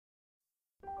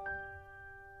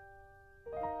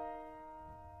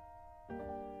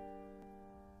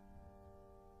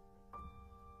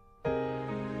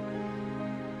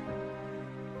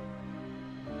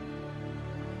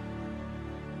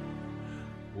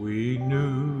We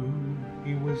knew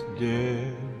he was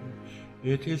dead.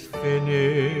 It is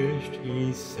finished,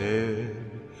 he said.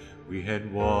 We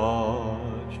had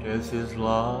watched as his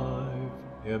life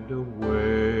ebbed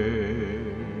away.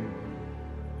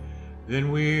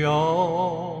 Then we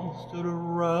all stood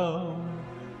around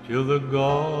till the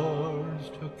guards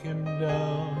took him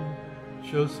down.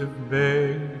 Joseph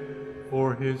begged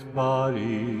for his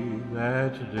body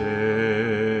that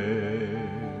day.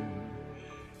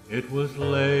 It was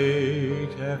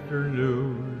late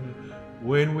afternoon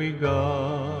when we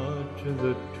got to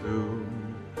the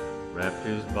tomb, wrapped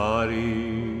his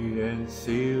body and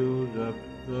sealed up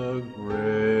the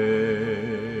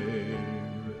grave.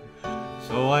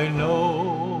 So I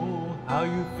know how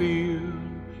you feel,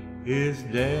 his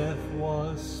death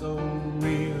was so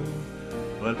real,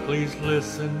 but please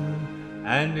listen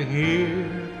and hear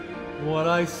what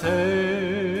I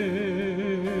say.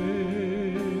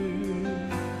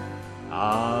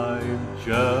 I've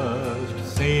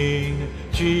just seen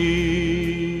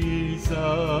Jesus.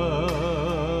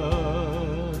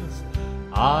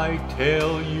 I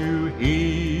tell you,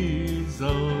 he's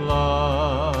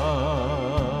alive.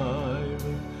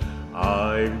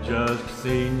 I've just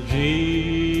seen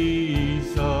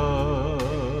Jesus,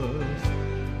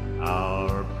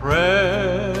 our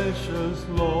precious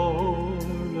Lord,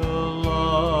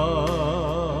 alive.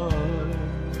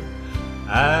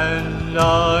 And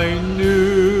I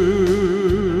knew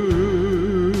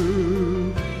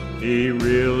he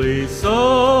really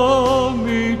saw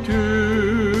me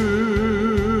too,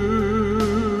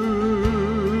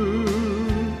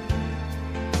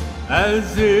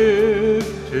 as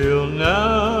if till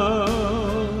now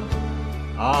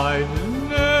I'd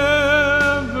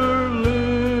never lived.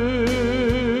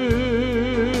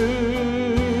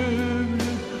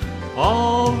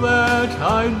 All that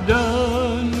I'd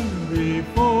done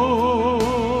before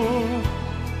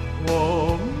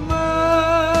won't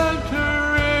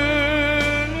matter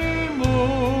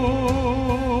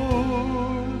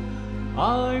anymore.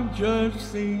 I've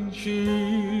just seen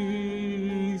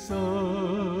Jesus,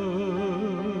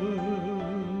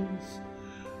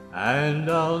 and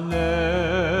I'll never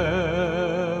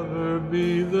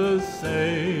be the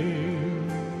same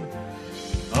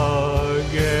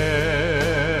again.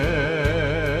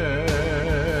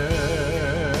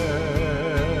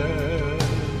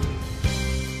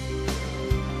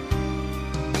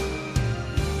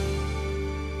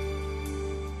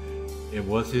 It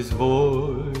was his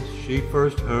voice she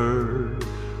first heard,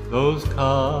 those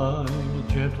kind,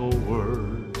 gentle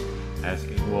words,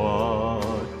 asking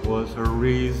what was her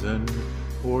reason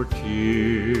for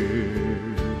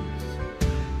tears.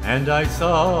 And I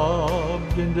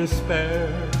sobbed in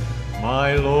despair,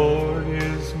 my Lord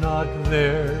is not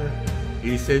there.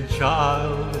 He said,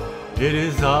 child, it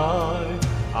is I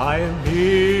am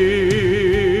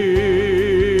here.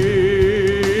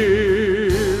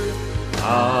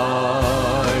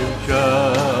 I've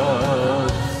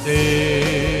just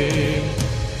seen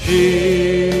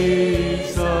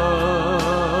Jesus.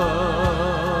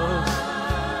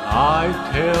 I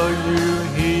tell you,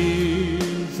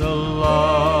 he's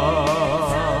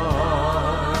alive.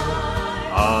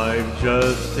 I've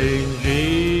just seen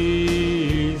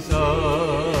Jesus,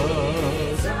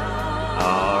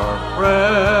 our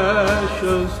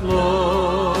precious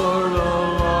Lord,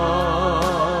 alive.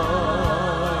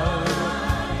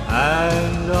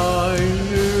 And I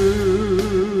knew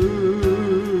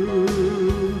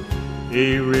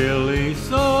he really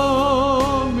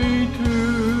saw me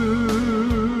too,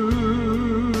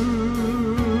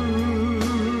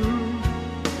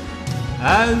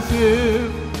 as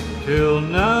if till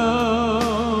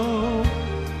now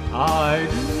I'd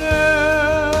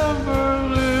never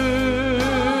lived.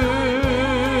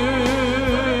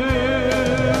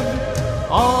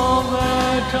 All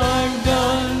that I've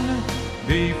done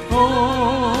before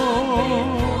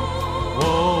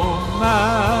won't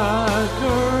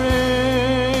matter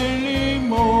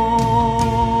anymore.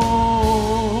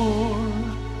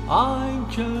 I've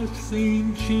just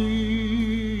seen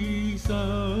Jesus.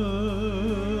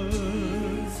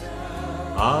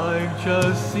 I've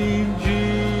just seen Jesus.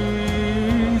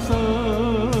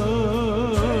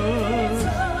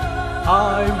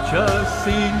 I've just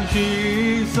seen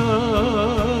Jesus,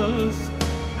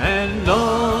 and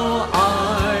all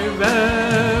I've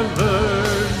ever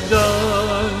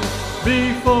done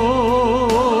before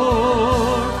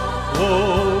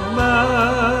won't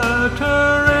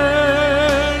matter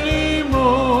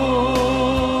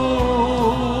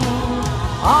anymore.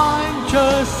 I've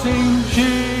just seen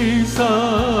Jesus,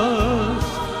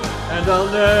 and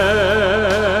I'll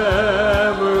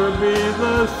never be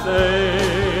the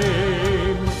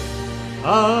same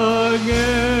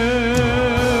again.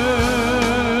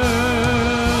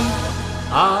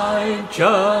 I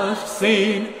just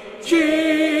seen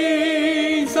Jesus.